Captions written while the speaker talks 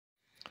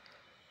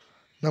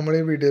നമ്മൾ ഈ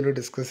വീഡിയോയിൽ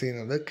ഡിസ്കസ്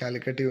ചെയ്യുന്നത്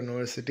Calicut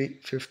university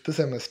 5th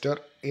semester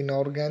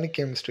inorganic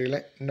കെമിസ്ട്രിയിലെ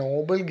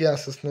Nobel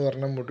gases എന്ന്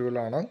പറഞ്ഞ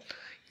മൊഡ്യൂളാണ്.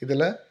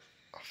 ഇതിൽ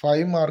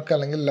 5 മാർക്ക്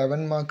അല്ലെങ്കിൽ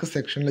 11 മാർക്ക്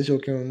സെക്ഷനിൽ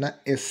ചോദിക്കുന്ന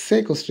എസ്സേ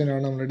ക്വസ്റ്റ്യൻ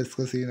ആണ് നമ്മൾ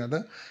ഡിസ്കസ് ചെയ്യുന്നത്.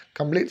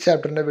 കംപ്ലീറ്റ്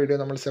ചാപ്റ്ററിൻ്റെ വീഡിയോ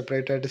നമ്മൾ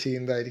സെപ്പറേറ്റ് ആയിട്ട്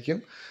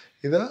ചെയ്യുന്നതായിരിക്കും.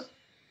 ഇത്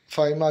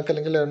 5 മാർക്ക്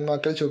അല്ലെങ്കിൽ 11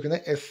 മാർക്കിൽ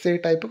ചോദിക്കുന്ന എസ്സേ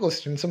ടൈപ്പ്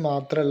ക്വസ്റ്റ്യൻസ്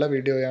മാത്രമുള്ള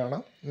വീഡിയോയാണ്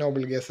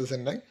നോബൽ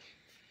ഗ്യാസസിൻ്റെ.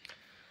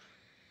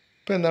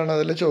 ഇപ്പോൾ എന്താണ്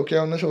അതിൽ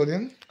ചോദിക്കാവുന്ന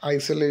ചോദ്യം?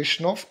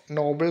 Isolation of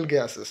Nobel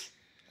gases.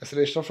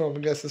 Isolation of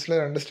Nobel ഗ്യാസസിൽ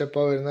 2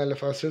 സ്റ്റെപ്പാണ് വരുന്നത്. അതിൽ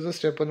ഫസ്റ്റത്തെ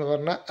സ്റ്റെപ്പ് എന്ന്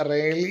പറഞ്ഞാൽ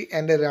Rayleigh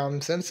and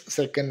Ramsons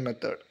second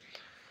method.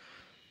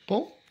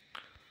 അപ്പോൾ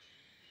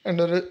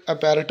എൻ്റെ ഒരു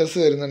അപ്പാരറ്റസ്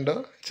വരുന്നുണ്ട്.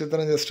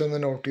 ചിത്രം ജസ്റ്റ് ഒന്ന്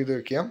നോട്ട് ചെയ്ത്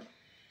വെക്കാം.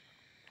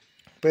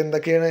 അപ്പോൾ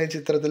എന്തൊക്കെയാണ് ഈ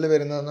ചിത്രത്തിൽ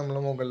വരുന്നത് നമ്മൾ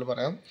മുകളിൽ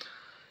പറയാം.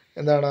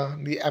 എന്താണ്?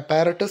 The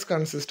apparatus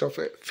consist of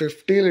A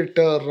 50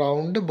 litre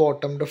round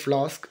bottomed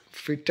flask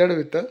fitted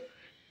with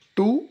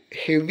 2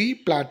 heavy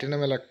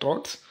platinum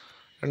electrodes.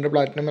 2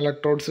 platinum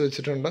electrodes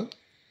വെച്ചിട്ടുണ്ട്.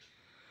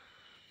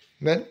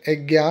 Then A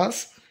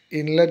gas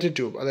inlet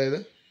tube, അതായത്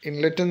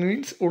ഇൻലെറ്റ്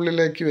മീൻസ്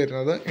ഉള്ളിലേക്ക്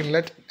വരുന്നത്,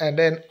 inlet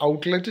and N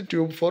outlet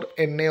tube four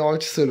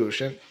NaOH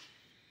solution.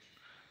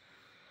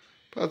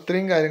 അപ്പോൾ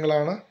അത്രയും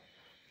കാര്യങ്ങളാണ്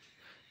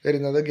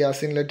വരുന്നത്.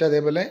 Gas inlet,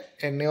 അതേപോലെ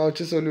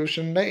NaOH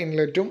സൊല്യൂഷൻ്റെ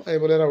ഇൻലെറ്റും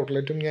അതേപോലെ ഒരു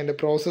ഔട്ട്ലെറ്റും. ഞാൻ എൻ്റെ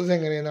പ്രോസസ്സ്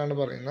എങ്ങനെയെന്നാണ്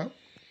പറയുന്നത്.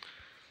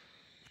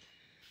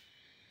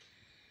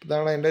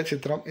 ഇതാണ് അതിൻ്റെ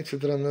ചിത്രം. ഈ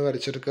ചിത്രം ഒന്ന്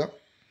വരച്ചെടുക്കുക.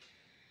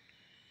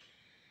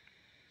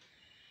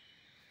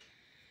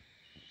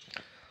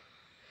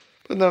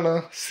 എന്താണ്?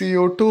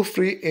 CO2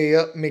 free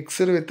air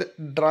mixed with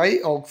dry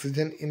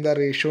oxygen in the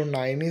ratio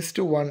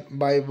 9:1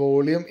 by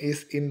volume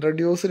is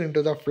introduced in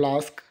to the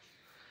flask.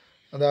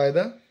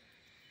 അതായത്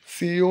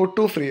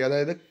CO2 ഫ്രീ,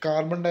 അതായത്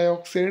കാർബൺ ഡൈ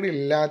ഓക്സൈഡ്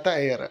ഇല്ലാത്ത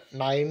എയർ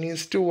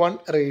 9:1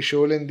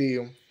 റേഷ്യോയിൽ എന്ത്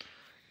ചെയ്യും?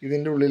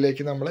 ഇതിൻ്റെ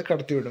ഉള്ളിലേക്ക് നമ്മൾ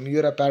കടത്തിവിടും. ഈ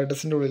ഒരു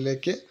അപ്പാരറ്റസിൻ്റെ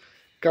ഉള്ളിലേക്ക്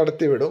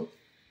കടത്തിവിടും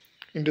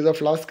in to the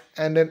flask.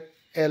 And N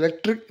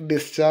electric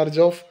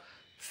discharge of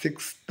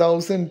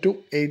 6000 to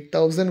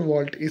 8000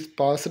 volt is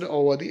passed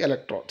over the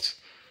electrodes.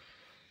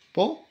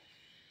 അപ്പോൾ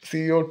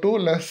CO2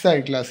 ലെസ്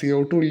ആയിട്ടില്ല,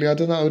 CO2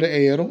 ഇല്ലാത്ത ഒരു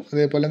എയറും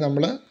അതേപോലെ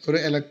നമ്മൾ ഒരു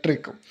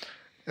ഇലക്ട്രിക്കും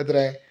എത്ര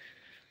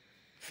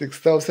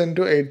 6000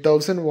 to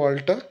 8000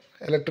 വോൾട്ട്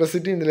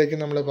ഇലക്ട്രിസിറ്റി ഇതിലേക്ക്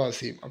നമ്മൾ പാസ്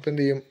ചെയ്യും. അപ്പോൾ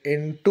എന്ത് ചെയ്യും?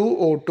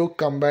 N2O2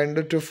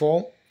 combined to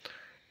form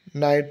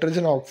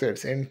nitrogen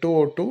oxides.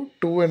 N2O2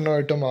 2NO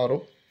ആയിട്ട്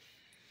മാറും.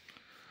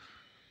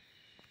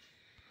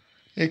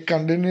 A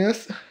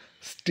continuous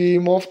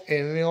steam of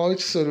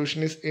NaOH solution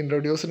is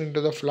introduced into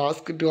the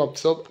flask to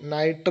absorb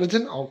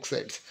nitrogen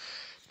oxides.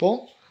 അപ്പോൾ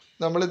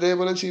നമ്മൾ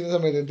ഇതേപോലെ ചെയ്യുന്ന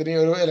സമയത്ത് ഇത്രയും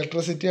ഒരു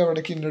ഇലക്ട്രിസിറ്റി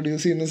അവിടേക്ക്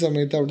ഇൻട്രൊഡ്യൂസ് ചെയ്യുന്ന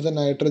സമയത്ത് അവിടുത്തെ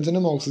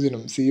നൈട്രജനും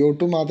ഓക്സിജനും,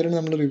 CO2 മാത്രമേ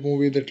നമ്മൾ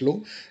റിമൂവ് ചെയ്തിട്ടുള്ളൂ,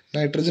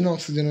 നൈട്രജനും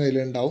ഓക്സിജനും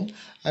അതിലുണ്ടാവും.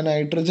 ആ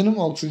നൈട്രജനും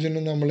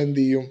ഓക്സിജനും നമ്മൾ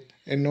എന്ത് ചെയ്യും?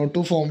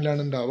 NO2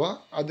 ഫോമിലാണ് ഉണ്ടാവുക.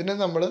 അതിനെ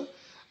നമ്മൾ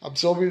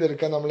അബ്സോർബ്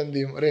ചെയ്തെടുക്കാൻ നമ്മൾ എന്ത്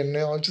ചെയ്യും? ഒരു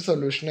NaOH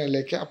സൊല്യൂഷൻ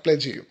അതിലേക്ക് അപ്ലൈ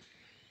ചെയ്യും.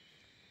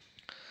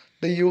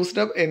 The used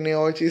up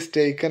NaOH is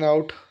taken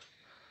out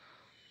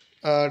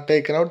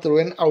through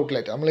N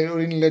outlet. നമ്മൾ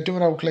ഒരു ഇൻലെറ്റും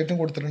ഒരു ഔട്ട്ലെറ്റും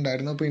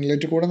കൊടുത്തിട്ടുണ്ടായിരുന്നു. അപ്പോൾ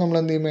ഇൻലെറ്റ് കൂടെ നമ്മൾ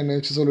എന്ത് ചെയ്യും?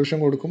 NaOH സൊല്യൂഷൻ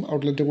കൊടുക്കും.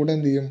 ഔട്ട്ലെറ്റ് കൂടെ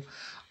എന്ത് ചെയ്യും?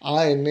 ആ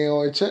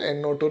NaOH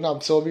NO2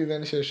 അബ്സോർബ്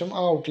ചെയ്തതിന് ശേഷം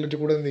ആ ഔട്ട്ലെറ്റ്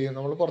കൂടെ എന്ത് ചെയ്യും?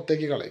 നമ്മൾ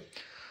പുറത്തേക്ക് കളയും.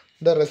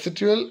 The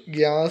residual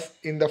gas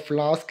in the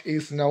flask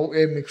is now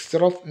A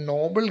mixture of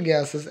Noble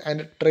gases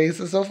and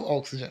traces of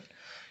oxygen.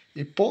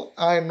 ഇപ്പോൾ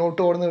ആ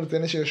NO2 അവിടെ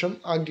നിർത്തിയതിന് ശേഷം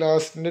ആ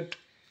ഗ്ലാസിൻ്റെ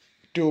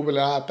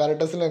ട്യൂബിൽ, ആ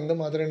അപ്പാരറ്റസിൽ എന്ത്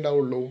മാത്രമേ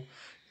ഉണ്ടാവുള്ളൂ?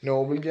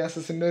 നോബിൾ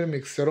ഗ്യാസസിൻ്റെ ഒരു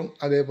മിക്സ്ചറും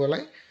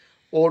അതേപോലെ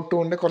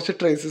O2ൻ്റെ കുറച്ച്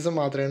ട്രേസസ്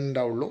മാത്രമേ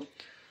ഉണ്ടാവുള്ളൂ.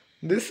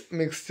 This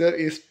mixture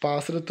is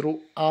passed through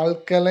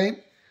alkaline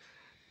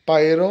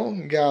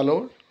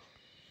പൈറോഗാലോൾ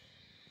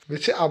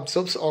which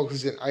absorbs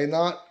oxygen. അതിന്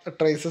ആ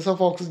ട്രേസസ്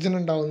ഓഫ് ഓക്സിജൻ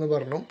ഉണ്ടാവുമെന്ന്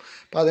പറഞ്ഞു.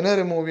 അപ്പോൾ അതിനെ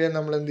റിമൂവ് ചെയ്യാൻ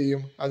നമ്മൾ എന്ത്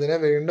ചെയ്യും? അതിനെ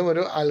വീണ്ടും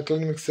ഒരു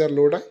alkaline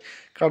മിക്സ്ചറിലൂടെ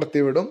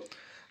കടത്തിവിടും.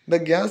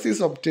 The gas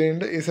is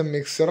obtained is A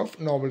mixture of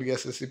Noble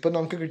gases. ഇപ്പോൾ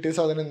നമുക്ക് കിട്ടിയ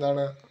സാധനം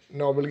എന്താണ്?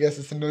 നോബിൾ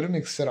ഗ്യാസസിൻ്റെ ഒരു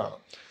മിക്സ്ചറാണ്.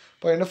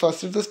 അപ്പോൾ അതിൻ്റെ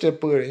ഫസ്റ്റത്തെ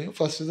സ്റ്റെപ്പ് കഴിഞ്ഞു.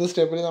 ഫസ്റ്റത്തെ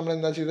സ്റ്റെപ്പിൽ നമ്മൾ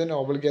എന്താ ചെയ്തത്?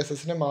 നോബിൾ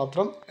ഗ്യാസസിനെ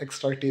മാത്രം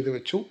എക്സ്ട്രാക്ട് ചെയ്ത്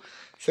വെച്ചു.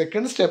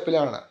 സെക്കൻഡ്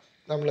സ്റ്റെപ്പിലാണ്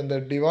നമ്മൾ എന്താ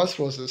ഡിവാസ്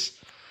പ്രോസസ്സ്.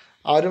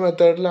 ആ ഒരു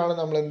മെത്തേഡിലാണ്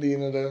നമ്മൾ എന്ത്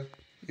ചെയ്യുന്നത്?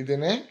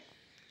 ഇതിനെ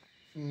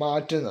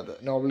മാറ്റുന്നത്.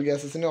 നോബിൾ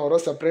ഗ്യാസസിനെ ഓരോ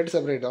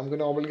സെപ്പറേറ്റ് നമുക്ക്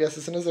നോബിൾ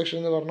ഗ്യാസസിൻ്റെ സെക്ഷൻ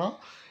എന്ന് പറഞ്ഞാൽ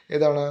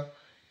ഏതാണ്?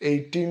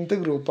 18th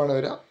ഗ്രൂപ്പാണ്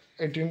വരിക.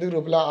 18th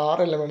ഗ്രൂപ്പിൽ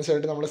 6 എലമെൻറ്റ്സ്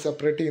ആയിട്ട് നമ്മൾ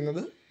സെപ്പറേറ്റ്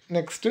ചെയ്യുന്നത്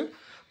നെക്സ്റ്റ്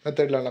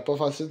മെത്തേഡിലാണ്. അപ്പോൾ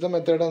ഫസ്റ്റത്തെ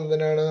മെത്തേഡ്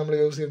എന്തിനാണ് നമ്മൾ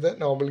യൂസ് ചെയ്തത്?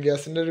 നോബിൾ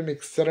ഗ്യാസിൻ്റെ ഒരു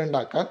മിക്സ്ചർ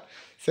ഉണ്ടാക്കാൻ.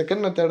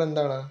 സെക്കൻഡ് മെത്തേഡ്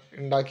എന്താണ്?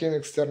 ഉണ്ടാക്കിയ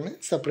മിക്സ്ചറിനെ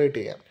സെപ്പറേറ്റ്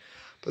ചെയ്യാൻ.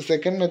 അപ്പോൾ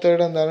സെക്കൻഡ്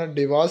മെത്തേഡ് എന്താണ്?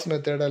 ഡിവാസ്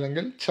മെത്തേഡ്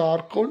അല്ലെങ്കിൽ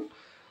ചാർക്കോൾ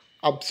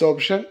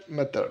അബ്സോർപ്ഷൻ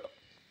മെത്തേഡ്.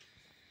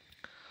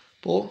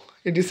 അപ്പോൾ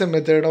it is A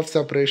method of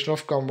separation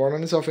of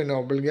components of A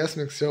noble gas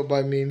mixture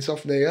by means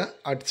of their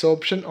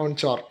adsorption on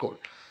charcoal.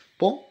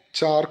 അപ്പോൾ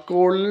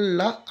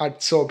ചാർക്കോളിലുള്ള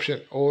അഡ്സോർപ്ഷൻ,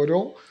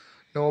 ഓരോ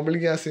നോബിൾ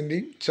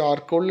ഗ്യാസിൻ്റെയും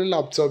ചാർക്കോളിലുള്ള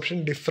അബ്സോർപ്ഷൻ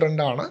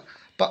ഡിഫറെൻ്റ് ആണ്.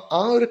 അപ്പോൾ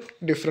ആ ഒരു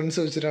ഡിഫറൻസ്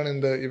വെച്ചിട്ടാണ്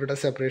എന്ത് ഇവിടെ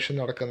സെപ്പറേഷൻ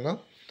നടക്കുന്നത്.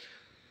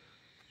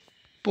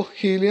 ഇപ്പോൾ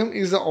helium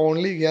is the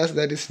only gas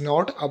that is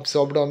not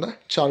absorbed on the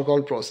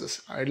charcoal process.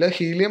 അതിൽ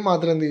ഹീലിയം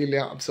മാത്രം എന്ത് ചെയ്യില്ല?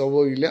 അബ്സോർബ്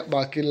ചെയ്യില്ല.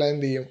 ബാക്കിയെല്ലാം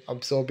എന്ത് ചെയ്യും?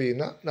 അബ്സോർബ്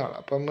ചെയ്യുന്നതാണ്.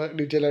 അപ്പം നമ്മൾ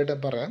ഡീറ്റെയിൽ ആയിട്ട്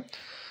പറയാം.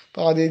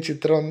 അപ്പോൾ ആദ്യം ഈ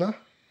ചിത്രം ഒന്ന്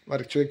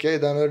വരച്ചു വയ്ക്കുക.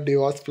 ഇതാണ് ഒരു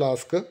ഡിവാസ്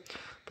ഫ്ലാസ്ക്.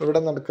 അപ്പോൾ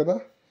ഇവിടെ നടക്കുന്ന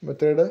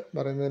മെത്തേഡ്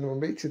പറയുന്നതിന്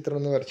മുമ്പ് ഈ ചിത്രം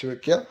ഒന്ന് വരച്ച്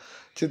വെക്കുക.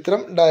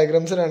 ചിത്രം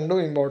ഡയഗ്രാംസ് രണ്ടും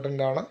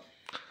ഇമ്പോർട്ടൻ്റ് ആണ്.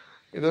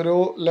 ഇതൊരു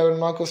 11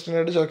 മാർക്ക് ക്വസ്റ്റ്യൻ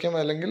ആയിട്ട് ചോദിക്കാം,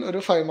 അല്ലെങ്കിൽ ഒരു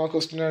 5 മാർക്ക്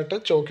ക്വസ്റ്റ്യൻ ആയിട്ട്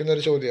ചോദിക്കുന്ന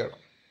ഒരു ചോദ്യമാണ്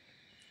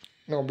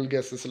നോബൽ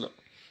ഗ്യാസസിൽ.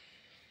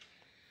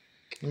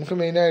 നമുക്ക്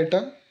മെയിനായിട്ട്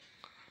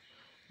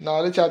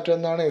 4 ചാപ്റ്റർ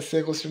എന്നാണ്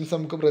എസ് ക്വസ്റ്റ്യൻസ്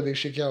നമുക്ക്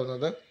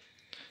പ്രതീക്ഷിക്കാവുന്നത്.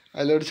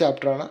 അതിലൊരു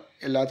ചാപ്റ്ററാണ്.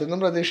 എല്ലാത്തിനും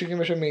പ്രതീക്ഷിക്കും,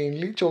 പക്ഷേ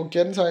മെയിൻലി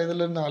ചോദിക്കാൻ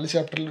സാധ്യതയുള്ള 4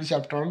 ചാപ്റ്ററിലൊരു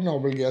ചാപ്റ്ററാണ്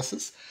നോബൽ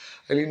ഗ്യാസസ്.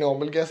 അല്ലെങ്കിൽ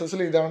നോബൽ ഗ്യാസസിൽ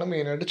ഇതാണ്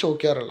മെയിനായിട്ട്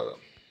ചോദിക്കാറുള്ളത്.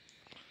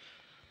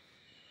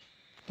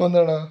 അപ്പോൾ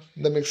എന്താണ്,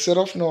 the mixture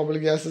of Nobel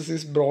gases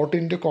is brought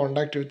in to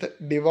contact with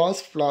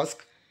ഡിവാസ്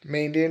flask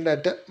maintained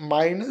at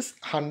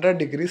 -100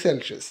 degree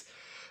Celsius.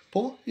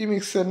 അപ്പോൾ ഈ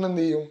മിക്സ്ചറിന്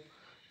എന്ത് ചെയ്യും,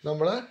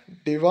 നമ്മൾ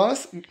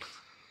ഡിവാസ്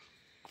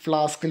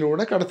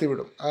ഫ്ലാസ്കിലൂടെ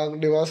കടത്തിവിടും. ആ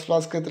ഡിവാസ്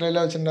ഫ്ലാസ്ക്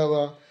എത്രയെല്ലാം വെച്ചിട്ടുണ്ടാവുക,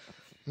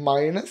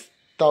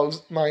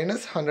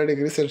 -100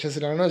 ഡിഗ്രി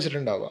സെൽഷ്യസിലാണ്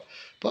വെച്ചിട്ടുണ്ടാവുക.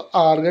 അപ്പോൾ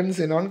argon,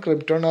 xenon,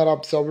 krypton R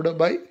absorbed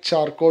by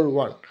charcoal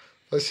 1.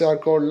 First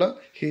ചാർക്കോളിൽ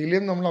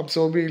helium നമ്മൾ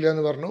അബ്സോർബ് ചെയ്യില്ല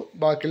എന്ന് പറഞ്ഞു.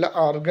 ബാക്കിയുള്ള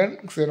ആർഗൺ,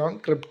 സിനോൺ,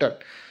 ക്രിപ്റ്റൺ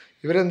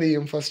ഇവരെന്ത്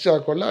ചെയ്യും, ഫസ്റ്റ്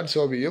ചാർക്കോളിൽ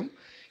അബ്സോർബ് ചെയ്യും.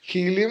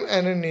 Helium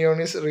and neon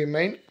is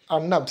remain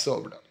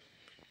unabsorbed.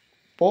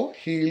 അപ്പോൾ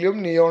ഹീലിയം,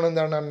 നിയോൺ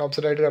എന്താണ്,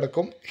 അൺഅബ്സോർബ് ആയിട്ട്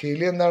കിടക്കും.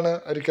 ഹീലിയം എന്താണ്,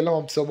 ഒരിക്കലും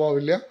അബ്സോർബ്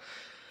ആവില്ല.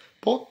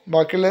 അപ്പോൾ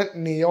ബാക്കിയുള്ള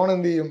നിയോൺ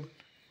എന്ത് ചെയ്യും,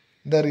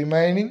 the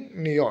remaining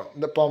neon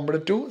the pumped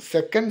to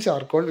second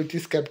charcoal which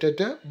is kept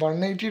at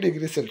 180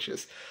 degree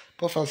Celsius.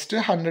 ഇപ്പോൾ ഫസ്റ്റ്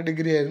 100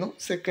 ഡിഗ്രി ആയിരുന്നു,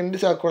 സെക്കൻഡ്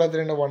ചാർക്കോൾ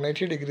എത്രയുണ്ട്,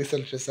 180 ഡിഗ്രി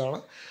സെൽഷ്യസ് ആണ്.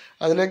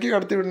 അതിലേക്ക്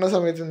കടത്തി വിടുന്ന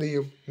സമയത്ത് എന്ത്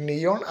ചെയ്യും,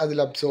 നിയോൺ അതിൽ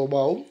അബ്സോർബ്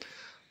ആവും.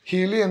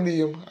 ഹീലിയം എന്ത്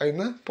ചെയ്യും,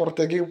 അതിന്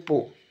പുറത്തേക്ക്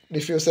പോവും,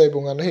 ഡിഫ്യൂസ് ആയി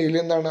പോകും. കാരണം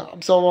ഹീലിയം എന്താണ്,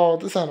 അബ്സോർബ്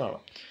ആവാത്ത സാധനമാണ്.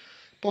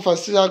 ഇപ്പോൾ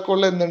ഫസ്റ്റ്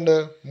ചാർക്കോളിൽ എന്തുണ്ട്,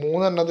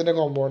 3 എണ്ണത്തിൻ്റെ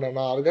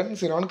കോമ്പൗണ്ടാണ്, ആർഗൺ,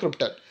 സിനോൺ,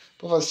 ക്രിപ്റ്റൺ.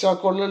 ഇപ്പോൾ ഫസ്റ്റ്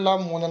ചാർക്കോളിലുള്ള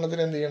 3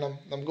 എണ്ണത്തിന് എന്ത് ചെയ്യണം,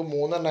 നമുക്ക്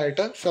 3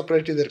 എണ്ണമായിട്ട്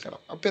സെപ്പറേറ്റ്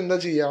ചെയ്തെടുക്കണം. അപ്പോൾ എന്താ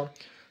ചെയ്യാം,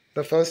 the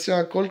first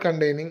charcoal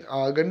containing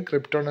argon,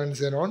 krypton and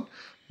xenon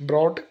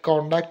brought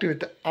contact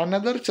with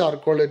another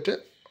charcoal at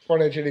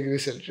 180 degree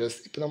Celsius.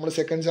 ഇപ്പോൾ നമ്മൾ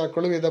സെക്കൻഡ്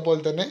ചാർക്കോൾ ചെയ്ത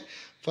പോലെ തന്നെ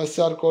ഫസ്റ്റ്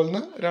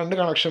ചാർക്കോളിന് 2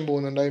 കണക്ഷൻ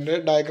പോകുന്നുണ്ട്. അതിൻ്റെ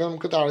ഡയഗ്രാം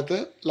നമുക്ക് താഴത്ത്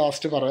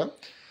ലാസ്റ്റ് പറയാം.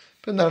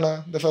 ഇപ്പോൾ എന്താണ്,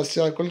 the first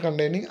charcoal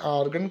containing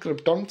argon,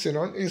 krypton,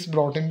 xenon is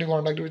brought in to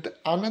contact with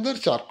another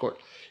charcoal.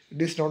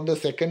 It is not the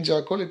second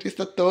charcoal, it is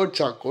the third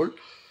charcoal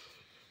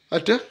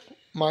at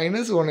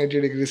 -180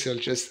 degree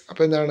Celsius.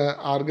 അപ്പോൾ എന്താണ്,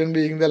 argon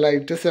being the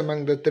lightest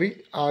among the 3,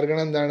 argon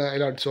എന്താണ്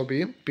അതിൽ absorb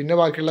ചെയ്യും. പിന്നെ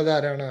ബാക്കിയുള്ളത്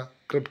ആരാണ്,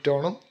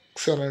 ക്രിപ്റ്റോണും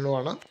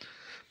സെനനുമാണ്.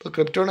 അപ്പോൾ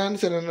krypton and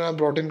xenon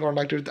brought in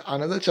contact with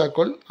another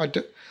charcoal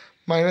at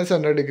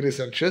 -100 degree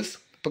Celsius.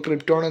 ഇപ്പോൾ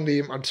ക്രിപ്റ്റോൺ എന്ത്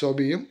ചെയ്യും,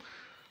 അബ്സോർബ് ചെയ്യും,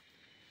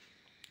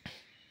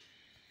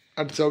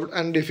 absorbed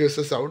and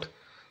diffuses out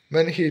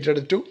when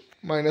heated to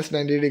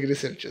 -90 degree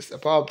Celsius.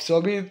 അപ്പോൾ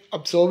അബ്സോർബ്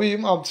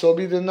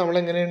ചെയ്ത് നമ്മൾ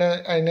എങ്ങനെയാണ്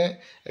അതിനെ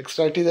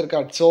എക്സ്ട്രാക്ട് ചെയ്തെടുക്കുക.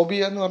 അബ്സോർബ്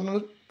ചെയ്യുക എന്ന് പറഞ്ഞാൽ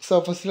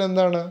സർഫസിൽ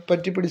എന്താണ്,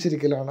 പറ്റി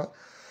പിടിച്ചിരിക്കലാണ്.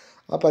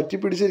 ആ പറ്റി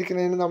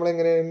പിടിച്ചിരിക്കുന്നതിന് നമ്മൾ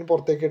എങ്ങനെയാണ്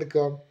പുറത്തേക്ക്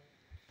എടുക്കുക,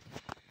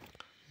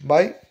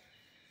 by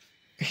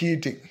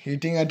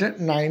heating at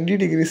 90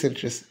 degree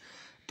Celsius,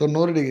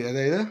 90 degree,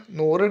 അതായത്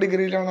 100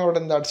 ഡിഗ്രിയിലാണ് അവിടെ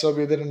എന്താ അബ്സോർബ്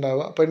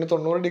ചെയ്തിട്ടുണ്ടാവുക. അപ്പോൾ അതിന്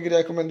 90 ഡിഗ്രി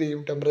ആക്കുമ്പോൾ എന്ത്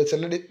ചെയ്യും,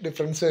 ടെമ്പറേച്ചറിൽ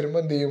ഡിഫറൻസ്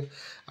വരുമ്പോൾ എന്ത് ചെയ്യും,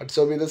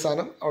 അബ്സോർബ് ചെയ്ത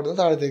സാധനം അവിടെ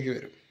നിന്ന് താഴത്തേക്ക്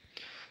വരും.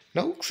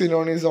 Now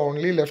xenon is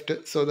only left,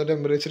 so the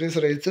temperature is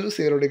raised to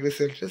 0 degree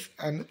Celsius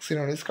and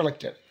xenon is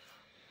collected.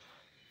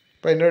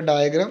 അപ്പോൾ അതിൻ്റെ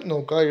ഡയഗ്രാം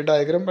നോക്കുക, ഈ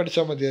ഡയഗ്രാം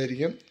പഠിച്ചാൽ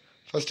മതിയായിരിക്കും.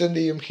 ഫസ്റ്റ് എന്ത്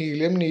ചെയ്യും,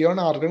 helium, neon,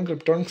 argon,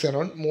 krypton,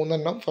 Zenon 3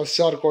 എണ്ണം ഫസ്റ്റ്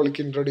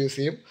ചാർക്കോളിലേക്ക് ഇൻട്രൊഡ്യൂസ്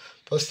ചെയ്യും.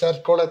 ഫസ്റ്റ്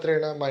ചാർക്കോൾ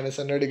എത്രയാണ്,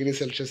 -100 ഡിഗ്രി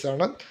സെൽഷ്യസ്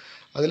ആണ്.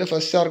 അതിൽ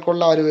ഫസ്റ്റ്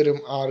ചാർക്കോളിൽ ആര് വരും,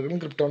 ആർഗൺ,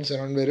 ക്രിപ്റ്റോൺ,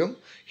 സെനോൺ വരും.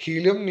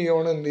 ഹീലിയം,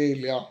 നിയോൺ എന്ത്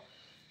ചെയ്യില്ല,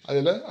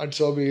 അതിൽ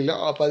അബ്സോർബ് ചെയ്യില്ല.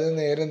 അപ്പോൾ അതിന്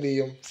നേരെ എന്ത്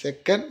ചെയ്യും,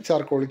 സെക്കൻഡ്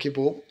ചാർക്കോളിലേക്ക്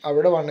പോകും.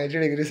 അവിടെ 180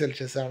 ഡിഗ്രി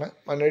സെൽഷ്യസ് ആണ്.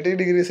 180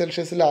 ഡിഗ്രി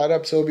സെൽഷ്യസിൽ ആര്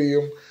അബ്സോർബ്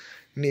ചെയ്യും,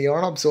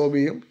 നിയോൺ അബ്സോർബ്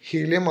ചെയ്യും.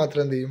 ഹീലിയം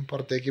മാത്രം എന്ത് ചെയ്യും,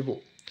 പുറത്തേക്ക്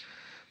പോകും.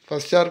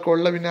 ഫസ്റ്റ്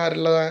ചാർക്കോളിൽ പിന്നെ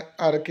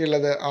ആരൊക്കെ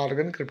ഉള്ളത്,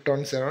 ആർഗൺ, ക്രിപ്റ്റോൺ,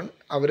 സെനോൺ.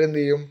 അവരെന്ത്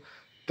ചെയ്യും,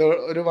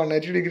 ഒരു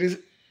 180 ഡിഗ്രി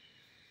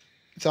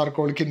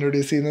ചാർക്കോളിലേക്ക്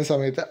ഇൻട്രൊഡ്യൂസ് ചെയ്യുന്ന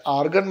സമയത്ത്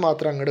ആർഗൺ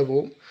മാത്രം അങ്ങോട്ട്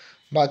പോകും.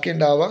 ബാക്കി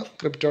ഉണ്ടാവുക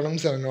ക്രിപ്റ്റോണും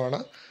സെനനുമാണ്.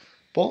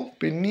 അപ്പോൾ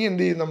പിന്നെ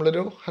എന്ത് ചെയ്യും,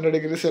 നമ്മളൊരു 100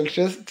 ഡിഗ്രി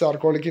സെൽഷ്യസ്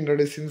ചാർക്കോളിലേക്ക്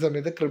ഇൻട്രൊഡ്യൂസ് ചെയ്യുന്ന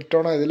സമയത്ത്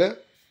ക്രിപ്റ്റോൺ അതിൽ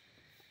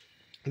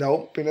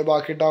ഇതാവും. പിന്നെ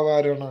ബാക്കി ഉണ്ടാവുക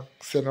ആരാണ്,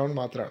 സെനോൺ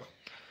മാത്രമാണ്.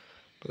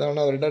 അപ്പോൾ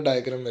ഇതാണ് അവരുടെ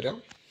ഡയഗ്രാം വരിക.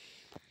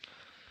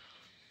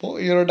 അപ്പോൾ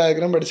ഈ ഒരു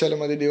ഡയഗ്രാം പഠിച്ചാലും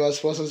മതി. ഡിവാസ്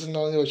പ്രോസസ്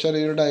ഉണ്ടാകുമെന്ന് ചോദിച്ചാൽ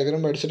ഈ ഒരു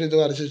ഡയഗ്രാം പഠിച്ചിട്ട് ഇത്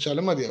വരച്ച്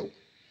വെച്ചാലും മതിയാവും.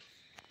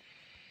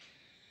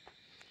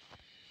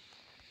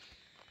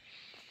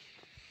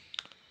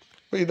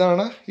 അപ്പോൾ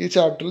ഇതാണ് ഈ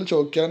ചാപ്റ്ററിൽ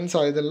ചോദിക്കാൻ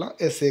സാധ്യതയുള്ള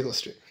എസ് എ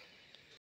ക്വസ്റ്റ്യൻ.